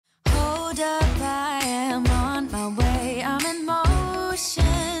Hold up, I am on my way, I'm in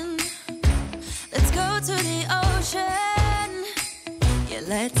motion. Let's go to the ocean. Yeah,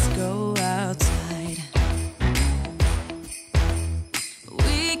 let's go outside.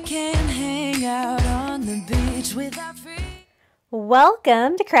 We can hang out on the beach with our friends.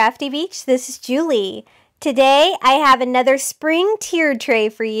 Welcome to Crafty Beach. This is Julie. Today I have another spring tiered tray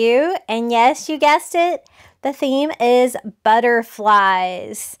for you, and yes, you guessed it, the theme is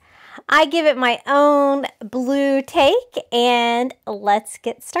butterflies. I give it my own blue take, and let's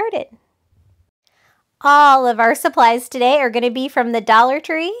get started. All of our supplies today are going to be from the Dollar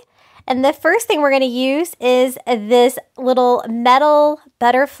Tree, and the first thing we're going to use is this little metal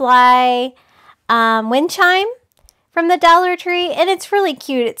butterfly wind chime from the Dollar Tree, and it's really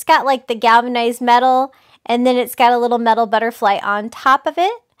cute. It's got like the galvanized metal, and then it's got a little metal butterfly on top of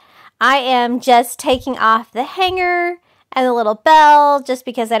it. I am just taking off the hanger and the little bell just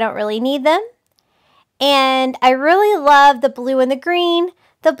because I don't really need them. And I really love the blue and the green.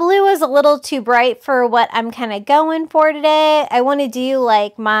 The blue is a little too bright for what I'm kind of going for today. I want to do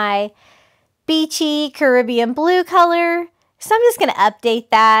like my beachy Caribbean blue color, so I'm just going to update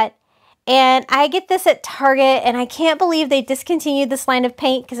that. And I get this at Target, and I can't believe they discontinued this line of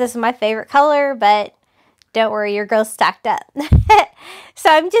paint because this is my favorite color, but don't worry, your girl's stocked up. So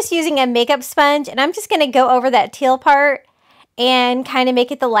I'm just using a makeup sponge, and I'm just going to go over that teal part and kind of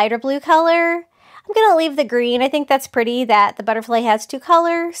make it the lighter blue color. I'm going to leave the green. I think that's pretty that the butterfly has two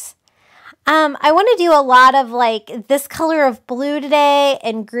colors. I want to do a lot of like this color of blue today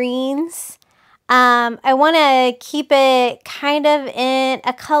and greens. I want to keep it kind of in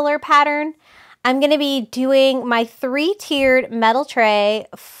a color pattern. I'm going to be doing my 3-tiered metal tray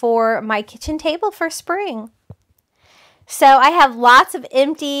for my kitchen table for spring. So I have lots of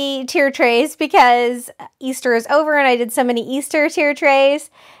empty tier trays because Easter is over and I did so many Easter tier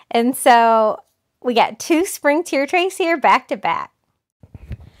trays. And so we got 2 spring tier trays here back to back.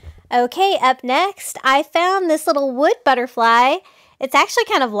 Okay, up next, I found this little wood butterfly. It's actually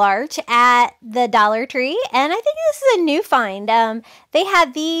kind of large at the Dollar Tree, and I think this is a new find. They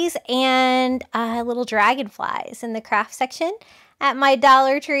had these and little dragonflies in the craft section at my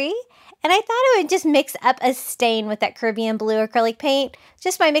Dollar Tree, and I thought it would just mix up a stain with that Caribbean blue acrylic paint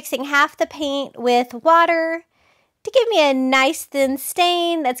just by mixing half the paint with water to give me a nice thin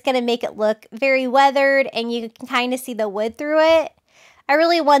stain that's going to make it look very weathered, and you can kind of see the wood through it. I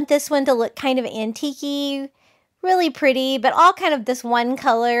really want this one to look kind of antique-y, really pretty, but all kind of this one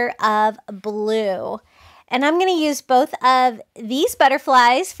color of blue. And I'm going to use both of these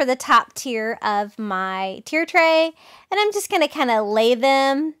butterflies for the top tier of my tier tray. And I'm just going to kind of lay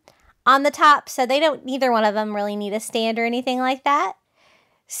them on the top so they don't, neither one of them really need a stand or anything like that.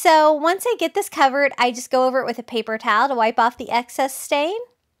 So once I get this covered, I just go over it with a paper towel to wipe off the excess stain.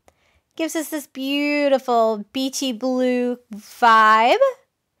 Gives us this beautiful beachy blue vibe.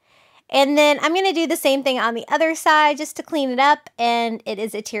 And then I'm going to do the same thing on the other side just to clean it up, and it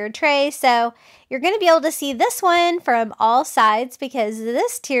is a tiered tray, so you're going to be able to see this one from all sides because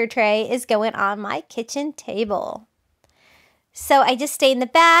this tiered tray is going on my kitchen table. So I just stain the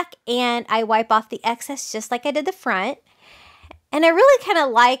back and I wipe off the excess just like I did the front. And I really kind of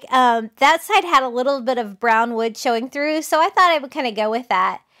like, that side had a little bit of brown wood showing through, so I thought I would kind of go with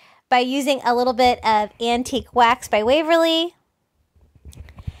that by using a little bit of antique wax by Waverly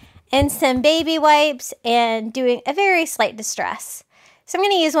and some baby wipes and doing a very slight distress. So I'm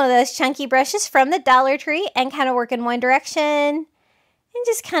going to use one of those chunky brushes from the Dollar Tree and kind of work in one direction and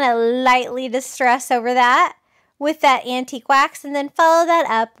just kind of lightly distress over that with that antique wax, and then follow that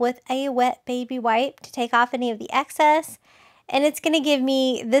up with a wet baby wipe to take off any of the excess. And it's going to give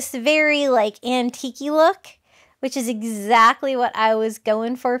me this very like antique-y look, which is exactly what I was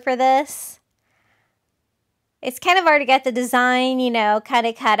going for this. It's kind of already got the design, you know, kind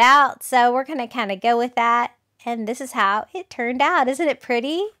of cut out, so we're going to kind of go with that. And this is how it turned out. Isn't it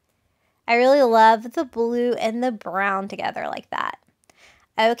pretty? I really love the blue and the brown together like that.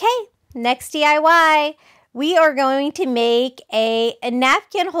 Okay, next DIY. We are going to make a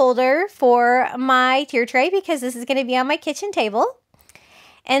napkin holder for my tier tray because this is going to be on my kitchen table.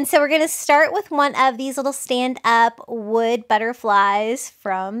 And so we're going to start with one of these little stand-up wood butterflies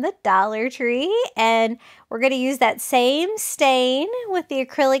from the Dollar Tree. And we're going to use that same stain with the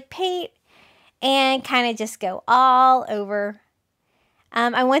acrylic paint and kind of just go all over.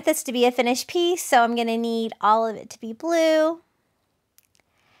 I want this to be a finished piece, so I'm going to need all of it to be blue.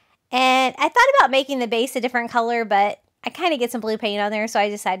 And I thought about making the base a different color, but I kind of get some blue paint on there, so I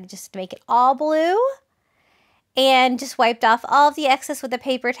decided just to make it all blue. And just wiped off all of the excess with a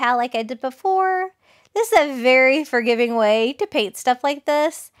paper towel like I did before. This is a very forgiving way to paint stuff like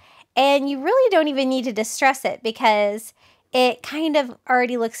this. And you really don't even need to distress it because it kind of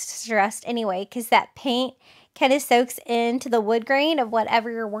already looks distressed anyway, because that paint kind of soaks into the wood grain of whatever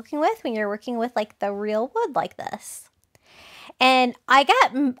you're working with when you're working with like the real wood like this. And I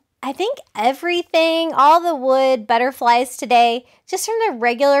got, I think everything, all the wood butterflies today, just from the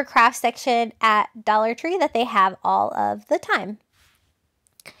regular craft section at Dollar Tree that they have all of the time.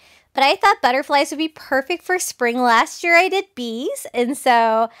 But I thought butterflies would be perfect for spring. Last year I did bees, and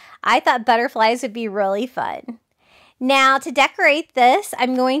so I thought butterflies would be really fun. Now to decorate this,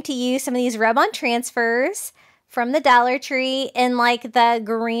 I'm going to use some of these rub-on transfers from the Dollar Tree in like the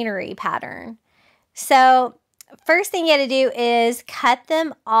greenery pattern. So first thing you got to do is cut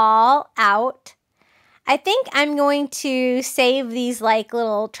them all out. I think I'm going to save these like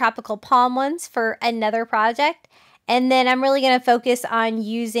little tropical palm ones for another project. And then I'm really going to focus on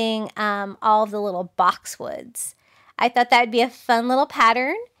using all of the little boxwoods. I thought that would be a fun little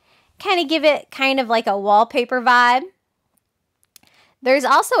pattern. Kind of give it kind of like a wallpaper vibe. There's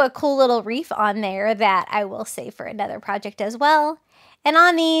also a cool little wreath on there that I will save for another project as well. And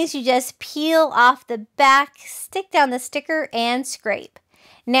on these, you just peel off the back, stick down the sticker, and scrape.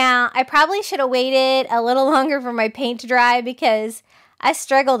 Now, I probably should have waited a little longer for my paint to dry because I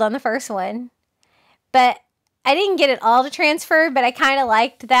struggled on the first one. But I didn't get it all to transfer, but I kind of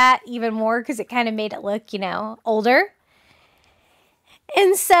liked that even more because it kind of made it look, you know, older.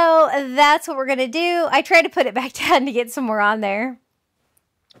 And so that's what we're going to do. I tried to put it back down to get some more on there.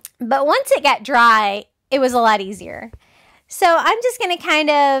 But once it got dry, it was a lot easier. So I'm just going to kind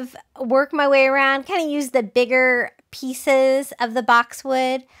of work my way around, kind of use the bigger pieces of the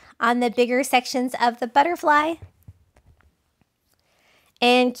boxwood on the bigger sections of the butterfly.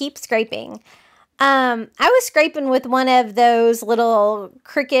 And keep scraping. I was scraping with one of those little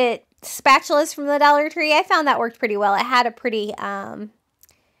Cricut spatulas from the Dollar Tree. I found that worked pretty well. It had a pretty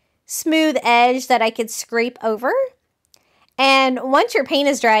smooth edge that I could scrape over. And once your paint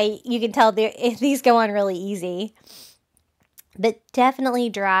is dry, you can tell these go on really easy. But definitely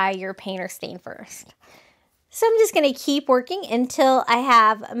dry your paint or stain first. So I'm just going to keep working until I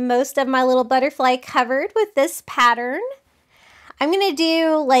have most of my little butterfly covered with this pattern. I'm going to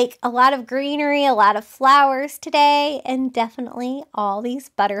do like a lot of greenery, a lot of flowers today, and definitely all these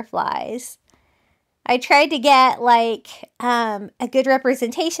butterflies. I tried to get like a good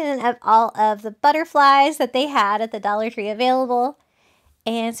representation of all of the butterflies that they had at the Dollar Tree available.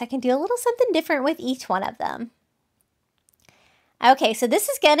 And so I can do a little something different with each one of them. Okay, so this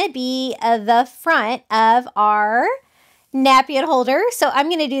is going to be the front of our napkin holder. So I'm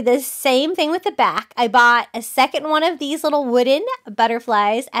going to do the same thing with the back. I bought a second one of these little wooden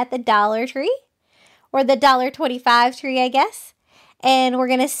butterflies at the Dollar Tree, or the $1.25 tree, I guess. And we're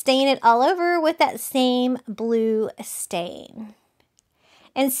going to stain it all over with that same blue stain.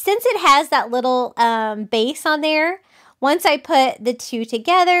 And since it has that little base on there, once I put the two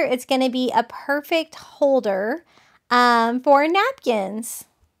together, it's going to be a perfect holder for napkins.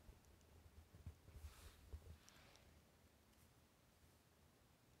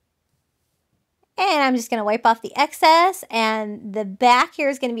 And I'm just going to wipe off the excess, and the back here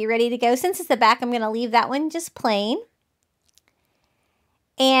is going to be ready to go. Since it's the back, I'm going to leave that one just plain.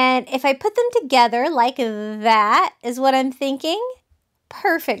 And if I put them together like that is what I'm thinking,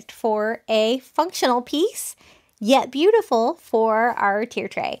 perfect for a functional piece, yet beautiful for our tier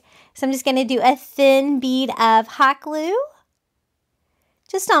tray. So I'm just going to do a thin bead of hot glue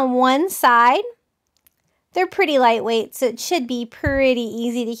just on one side. They're pretty lightweight, so it should be pretty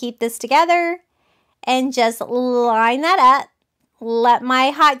easy to keep this together. And just line that up, let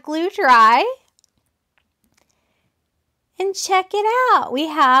my hot glue dry, and check it out. We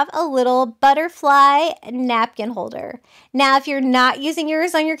have a little butterfly napkin holder. Now, if you're not using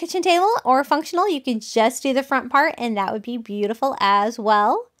yours on your kitchen table or functional, you could just do the front part, and that would be beautiful as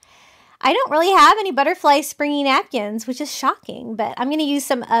well. I don't really have any butterfly springy napkins, which is shocking, but I'm going to use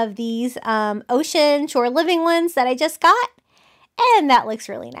some of these Ocean Shore Living ones that I just got, and that looks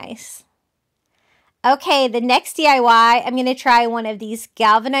really nice. Okay, the next DIY, I'm going to try one of these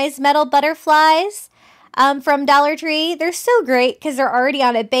galvanized metal butterflies from Dollar Tree. They're so great because they're already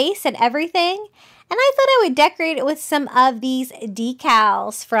on a base and everything. And I thought I would decorate it with some of these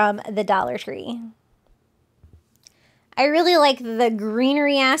decals from the Dollar Tree. I really like the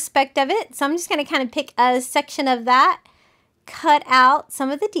greenery aspect of it, so I'm just going to kind of pick a section of that, cut out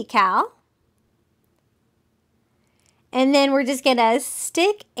some of the decal. And then we're just going to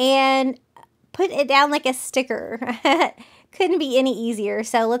stick and put it down like a sticker. Couldn't be any easier.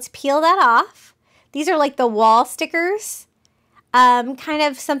 So let's peel that off. These are like the wall stickers. Kind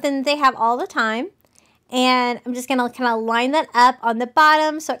of something they have all the time. And I'm just going to kind of line that up on the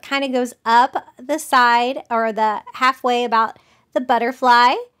bottom so it kind of goes up the side or the halfway about the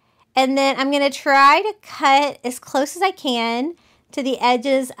butterfly. And then I'm going to try to cut as close as I can to the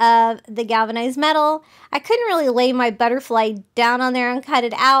edges of the galvanized metal. I couldn't really lay my butterfly down on there and cut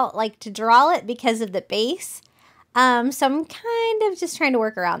it out like to draw it because of the base. So I'm kind of just trying to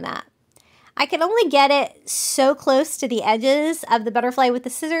work around that. I can only get it so close to the edges of the butterfly with the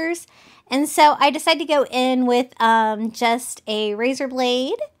scissors. And so I decided to go in with just a razor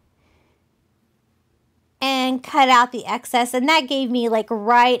blade and cut out the excess. And that gave me like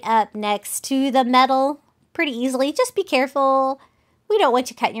right up next to the metal pretty easily. Just be careful. We don't want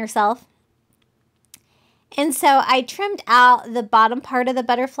you cutting yourself. And so I trimmed out the bottom part of the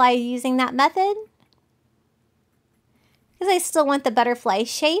butterfly using that method, because I still want the butterfly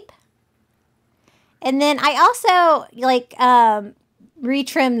shape. And then I also like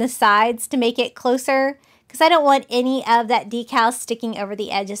retrim the sides to make it closer, because I don't want any of that decal sticking over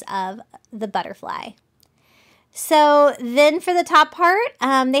the edges of the butterfly. So then for the top part,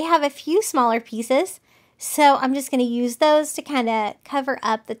 they have a few smaller pieces. So I'm just going to use those to kind of cover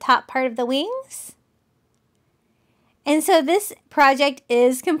up the top part of the wings. And so this project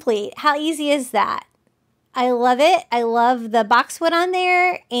is complete. How easy is that? I love it. I love the boxwood on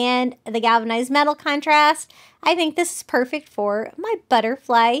there and the galvanized metal contrast. I think this is perfect for my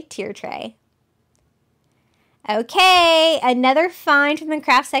butterfly tier tray. Okay, another find from the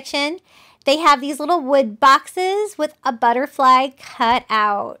craft section. They have these little wood boxes with a butterfly cut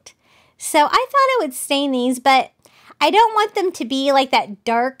out. So I thought I would stain these, but I don't want them to be like that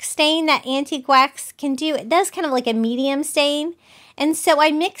dark stain that antique wax can do. It does kind of like a medium stain. And so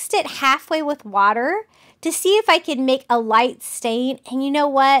I mixed it halfway with water to see if I could make a light stain. And you know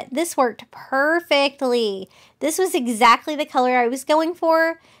what? This worked perfectly. This was exactly the color I was going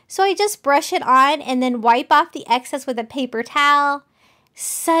for. So I just brush it on and then wipe off the excess with a paper towel.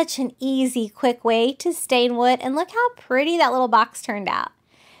 Such an easy, quick way to stain wood. And look how pretty that little box turned out.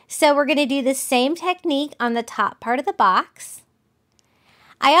 So we're going to do the same technique on the top part of the box.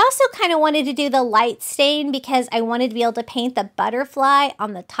 I also kind of wanted to do the light stain because I wanted to be able to paint the butterfly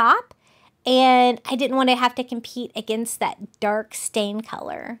on the top. And I didn't want to have to compete against that dark stain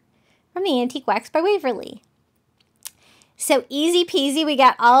color from the Antique Wax by Waverly. So easy peasy, we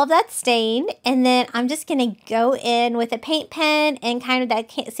got all of that stained. And then I'm just going to go in with a paint pen and kind of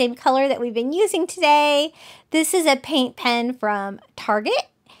that same color that we've been using today. This is a paint pen from Target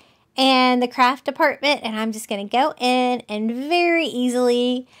and the craft department, and I'm just going to go in and very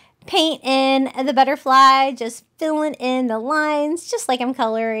easily paint in the butterfly, just filling in the lines just like I'm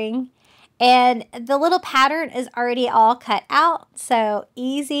coloring. And the little pattern is already all cut out, so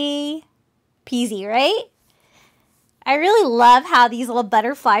easy peasy, right? I really love how these little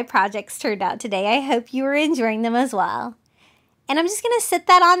butterfly projects turned out today. I hope you were enjoying them as well. And I'm just going to sit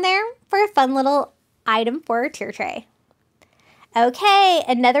that on there for a fun little item for a tier tray. Okay,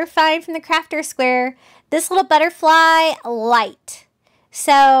 another find from the Crafter Square. This little butterfly light.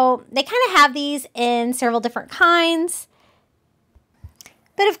 So they kind of have these in several different kinds.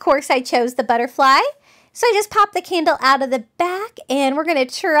 But of course I chose the butterfly. So I just popped the candle out of the back and we're going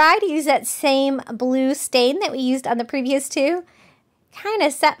to try to use that same blue stain that we used on the previous two. Kind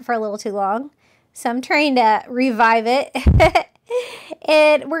of set for a little too long. So I'm trying to revive it.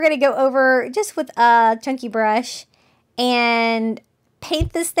 And we're going to go over just with a chunky brush and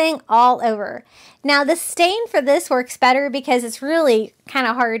paint this thing all over. Now the stain for this works better because it's really kind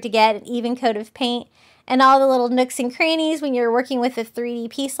of hard to get an even coat of paint and all the little nooks and crannies when you're working with a 3D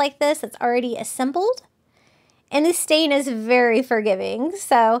piece like this that's already assembled. And the stain is very forgiving.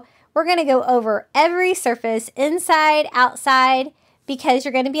 So we're going to go over every surface, inside, outside, because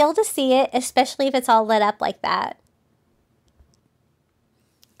you're going to be able to see it, especially if it's all lit up like that.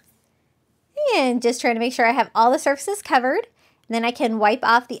 And just trying to make sure I have all the surfaces covered. And then I can wipe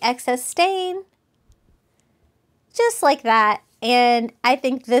off the excess stain. Just like that. And I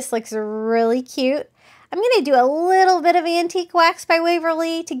think this looks really cute. I'm going to do a little bit of Antique Wax by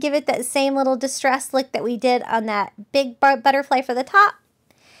Waverly to give it that same little distressed look that we did on that big butterfly for the top.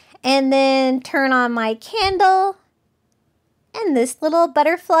 And then turn on my candle. And this little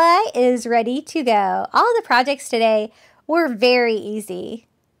butterfly is ready to go. All the projects today were very easy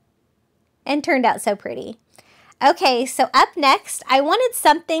and turned out so pretty. Okay, so up next, I wanted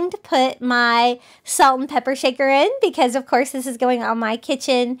something to put my salt and pepper shaker in because, of course, this is going on my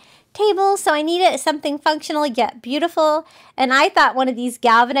kitchen table, so I needed something functional yet beautiful, and I thought one of these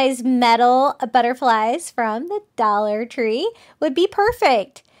galvanized metal butterflies from the Dollar Tree would be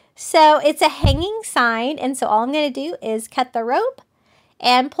perfect. So it's a hanging sign, and so all I'm going to do is cut the rope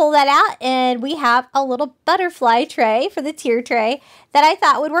and pull that out, and we have a little butterfly tray for the tier tray that I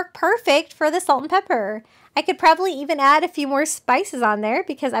thought would work perfect for the salt and pepper. I could probably even add a few more spices on there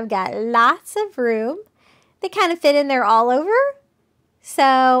because I've got lots of room. They kind of fit in there all over,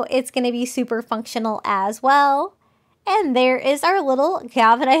 so it's going to be super functional as well. And there is our little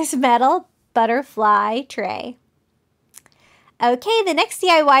galvanized metal butterfly tray. Okay, the next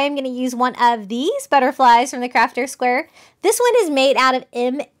DIY, I'm going to use one of these butterflies from the Crafter Square. This one is made out of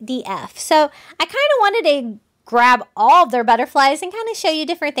MDF. So I kind of wanted to grab all of their butterflies and kind of show you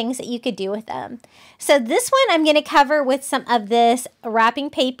different things that you could do with them. So this one I'm going to cover with some of this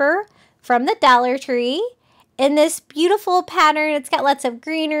wrapping paper from the Dollar Tree in this beautiful pattern. It's got lots of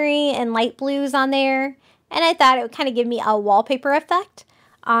greenery and light blues on there. And I thought it would kind of give me a wallpaper effect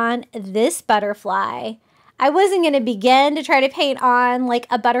on this butterfly. I wasn't going to begin to try to paint on like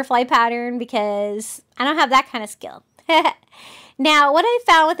a butterfly pattern because I don't have that kind of skill. Now, what I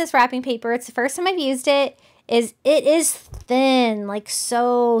found with this wrapping paper, it's the first time I've used it, is it is thin, like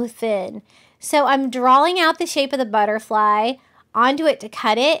so thin. So I'm drawing out the shape of the butterfly onto it to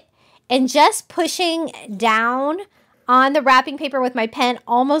cut it, and just pushing down on the wrapping paper with my pen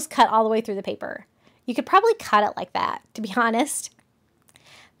almost cut all the way through the paper. You could probably cut it like that, to be honest.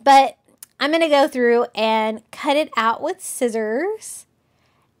 But I'm going to go through and cut it out with scissors.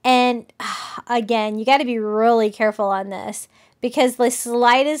 And again, you got to be really careful on this because the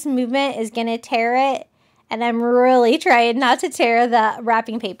slightest movement is going to tear it. And I'm really trying not to tear the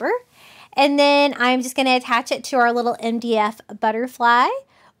wrapping paper. And then I'm just going to attach it to our little MDF butterfly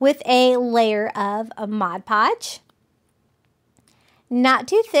with a layer of Mod Podge. Not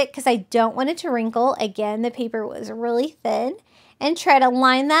too thick because I don't want it to wrinkle. Again, the paper was really thin. And try to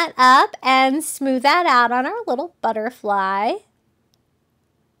line that up and smooth that out on our little butterfly.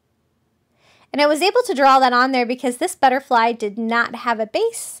 And I was able to draw that on there because this butterfly did not have a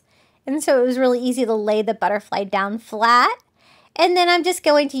base. And so it was really easy to lay the butterfly down flat. And then I'm just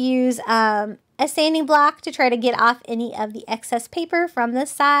going to use a sanding block to try to get off any of the excess paper from the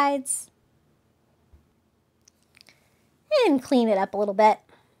sides. And clean it up a little bit.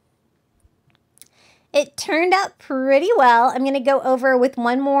 It turned out pretty well. I'm going to go over with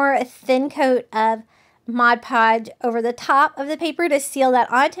one more thin coat of Mod Podge over the top of the paper to seal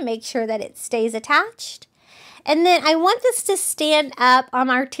that on to make sure that it stays attached. And then I want this to stand up on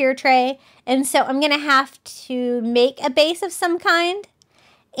our tier tray, and so I'm going to have to make a base of some kind.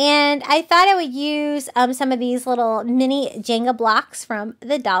 And I thought I would use some of these little mini Jenga blocks from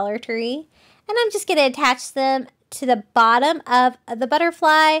the Dollar Tree. And I'm just going to attach them to the bottom of the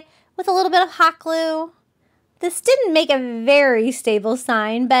butterfly with a little bit of hot glue. This didn't make a very stable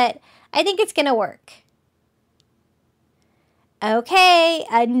sign, but I think it's going to work. Okay,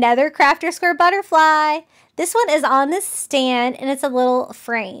 another Crafter Square butterfly. This one is on this stand and it's a little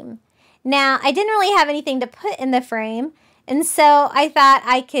frame. Now, I didn't really have anything to put in the frame, and so I thought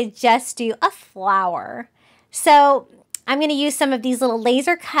I could just do a flower. So I'm going to use some of these little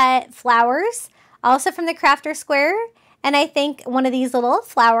laser cut flowers, also from the Crafter Square. And I think one of these little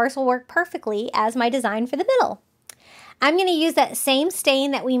flowers will work perfectly as my design for the middle. I'm going to use that same stain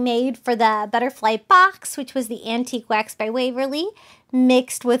that we made for the butterfly box, which was the Antique Wax by Waverly,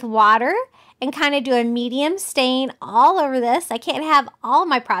 mixed with water, and kind of do a medium stain all over this. I can't have all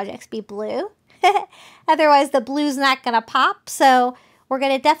my projects be blue. Otherwise, the blue's not going to pop. So we're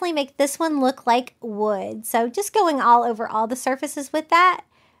going to definitely make this one look like wood. So just going all over all the surfaces with that.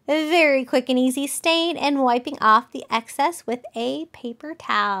 A very quick and easy stain, and wiping off the excess with a paper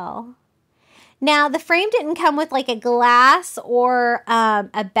towel. Now, the frame didn't come with like a glass or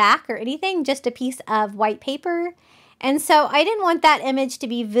a back or anything, just a piece of white paper. And so I didn't want that image to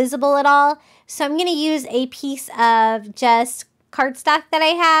be visible at all. So I'm going to use a piece of just cardstock that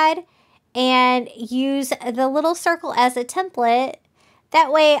I had and use the little circle as a template.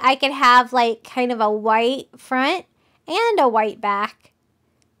 That way I could have like kind of a white front and a white back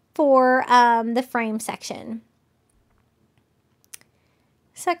for the frame section.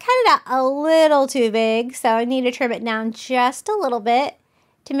 So I cut it out a little too big, so I need to trim it down just a little bit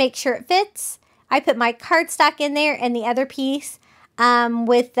to make sure it fits. I put my cardstock in there and the other piece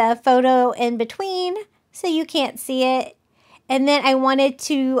with the photo in between so you can't see it. And then I wanted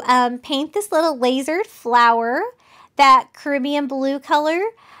to paint this little lasered flower, that Caribbean blue color.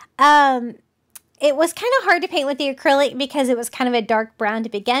 It was kind of hard to paint with the acrylic because it was kind of a dark brown to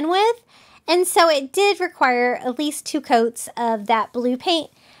begin with. And so it did require at least 2 coats of that blue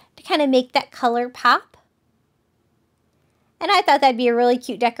paint to kind of make that color pop. And I thought that'd be a really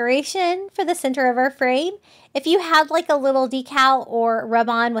cute decoration for the center of our frame. If you had like a little decal or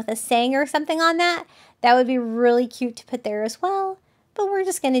rub-on with a saying or something on that, that would be really cute to put there as well. but we're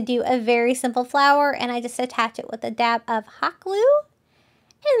just going to do a very simple flower, and I just attach it with a dab of hot glue.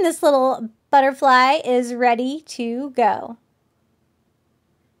 And this little butterfly is ready to go.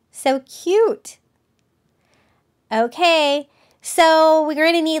 So cute. Okay, so we're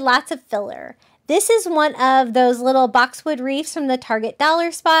going to need lots of filler. This is one of those little boxwood wreaths from the Target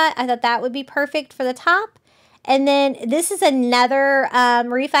dollar spot. I thought that would be perfect for the top. And then this is another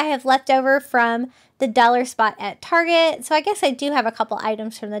wreath I have left over from the dollar spot at Target. So I guess I do have a couple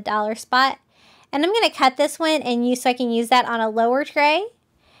items from the dollar spot. And I'm going to cut this one and use so I can use that on a lower tray.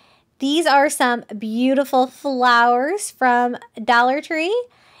 These are some beautiful flowers from Dollar Tree.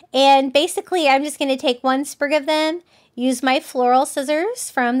 And basically I'm just going to take one sprig of them, use my floral scissors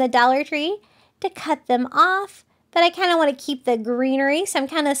from the Dollar Tree to cut them off. But I kind of want to keep the greenery, so I'm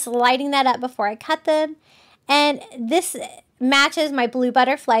kind of sliding that up before I cut them. And this matches my blue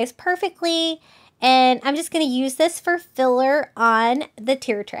butterflies perfectly. And I'm just going to use this for filler on the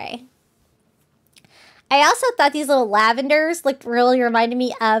tier tray. I also thought these little lavenders really reminded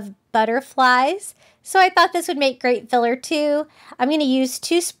me of butterflies. So I thought this would make great filler too. I'm going to use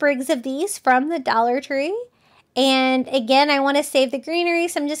 2 sprigs of these from the Dollar Tree. And again, I want to save the greenery,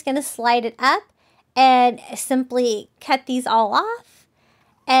 so I'm just going to slide it up and simply cut these all off.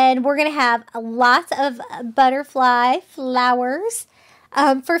 And we're going to have lots of butterfly flowers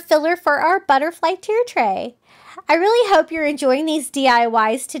for filler for our butterfly tier tray. I really hope you're enjoying these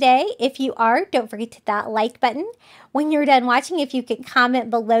DIYs today. If you are, don't forget to hit that like button. When you're done watching, if you could comment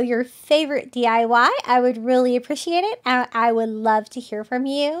below your favorite DIY, I would really appreciate it. I would love to hear from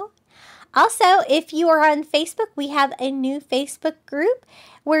you. Also, if you are on Facebook, we have a new Facebook group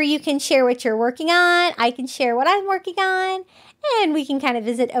where you can share what you're working on. I can share what I'm working on, and we can kind of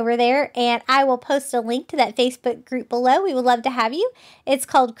visit over there. And I will post a link to that Facebook group below. We would love to have you. It's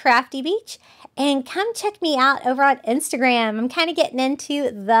called Crafty Beach. And come check me out over on Instagram. I'm kind of getting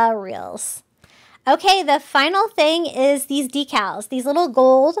into the reels. Okay, the final thing is these decals, these little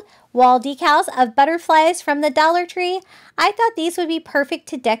gold wall decals of butterflies from the Dollar Tree. I thought these would be perfect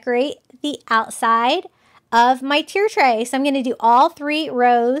to decorate the outside of my tier tray. So I'm going to do all 3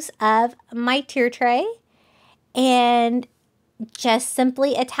 rows of my tier tray and just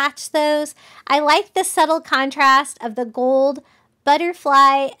simply attach those. I like the subtle contrast of the gold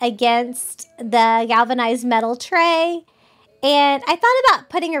butterfly against the galvanized metal tray. And I thought about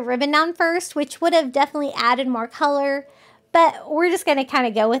putting a ribbon down first, which would have definitely added more color, but we're just going to kind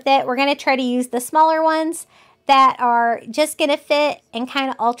of go with it. We're going to try to use the smaller ones that are just going to fit and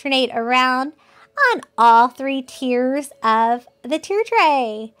kind of alternate around on all 3 tiers of the tier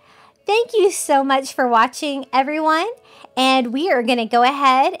tray. Thank you so much for watching, everyone, and we are going to go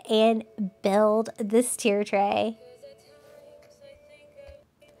ahead and build this tier tray.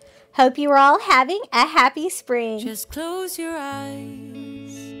 Hope you are all having a happy spring. Just close your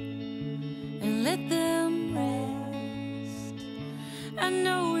eyes and let them rest. I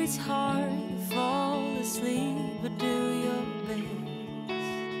know it's hard to fall asleep, but do your best.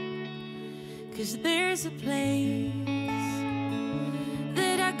 'Cause there's a place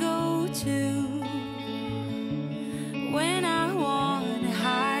that I go to when I want to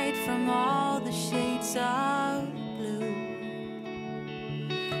hide from all the shades of blue.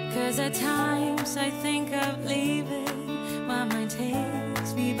 'Cause at times I think of leaving, my mind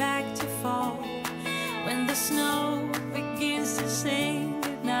takes me back to fall, when the snow begins to sing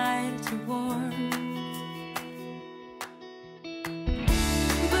goodnight to warm.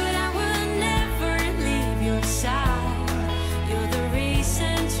 But I will never leave your side, you're the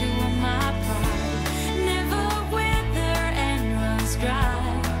reason to all my pride, never wither and runs dry,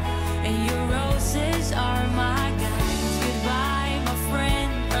 and your roses are my guides. Goodbye, my friend.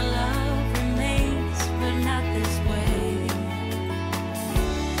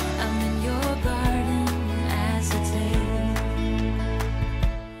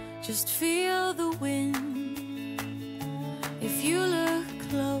 Just feel the wind. If you look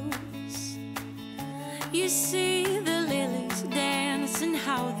close, you see the lilies dance and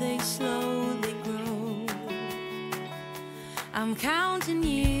how they slowly grow. I'm counting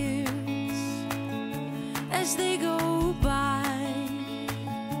years as they go by.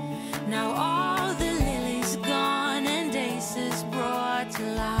 Now all the lilies gone and days is brought to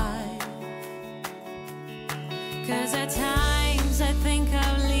life. 'Cause at times I think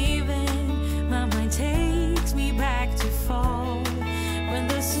of leaving, my mind takes me back to fall, when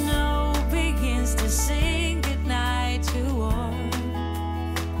the snow begins to sing goodnight to all.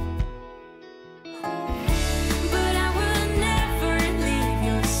 But I will never leave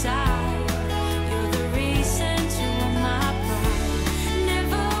your side, you're the reason to all my pride,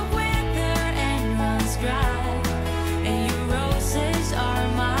 never wither and runs dry, and your roses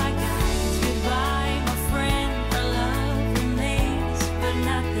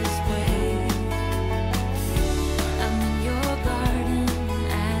this way. I'm in your garden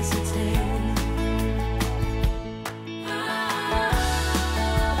as a tale.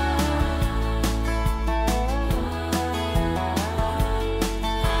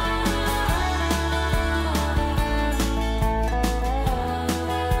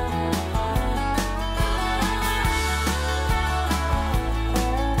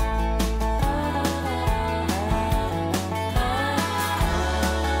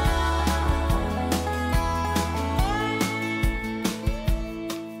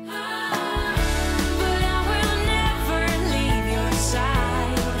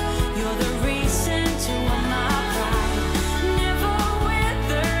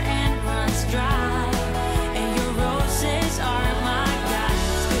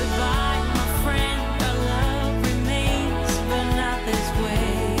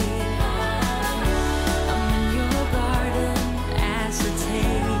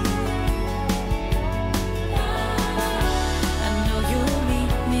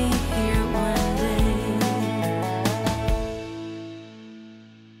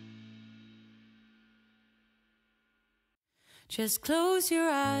 Just close your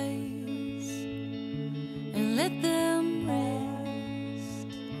eyes and let them rest.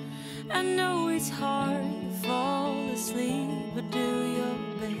 I know it's hard to fall asleep, but do your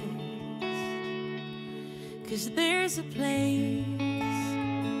best. 'Cause there's a place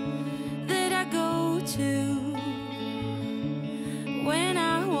that I go to when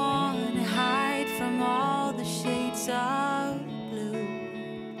I want to hide from all the shades of blue.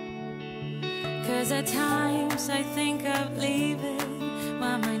 'Cause at times I think of leaving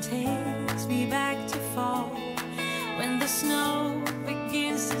my mind takes